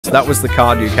That was the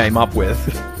card you came up with.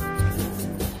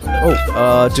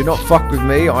 Oh, do not fuck with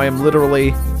me. I am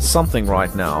literally something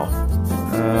right now.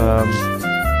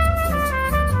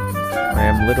 I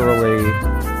am literally...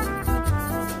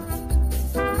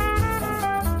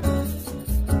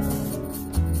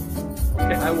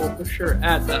 Okay, I will for sure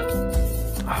add that.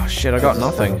 Oh shit, I got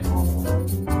nothing.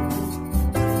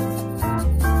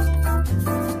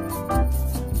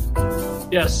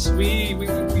 Yes, we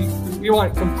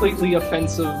want completely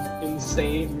offensive,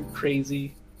 insane,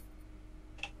 crazy.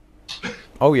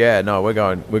 Oh yeah, no, we're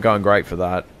going great for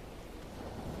that.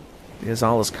 Here's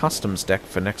Ala's customs deck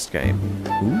for next game.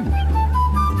 Ooh.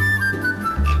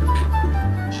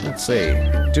 Let's see.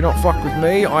 Do not fuck with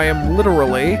me. I am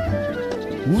literally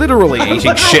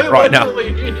eating shit right now.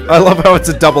 I love how it's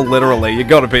a double literally. You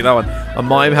gotta be that one. A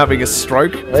mime having a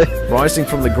stroke, rising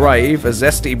from the grave, a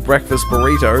zesty breakfast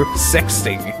burrito,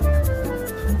 sexting.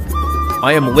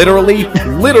 I am literally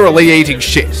eating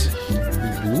shit.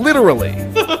 Literally.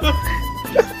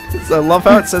 So I love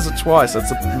how it says it twice.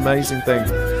 That's an amazing thing.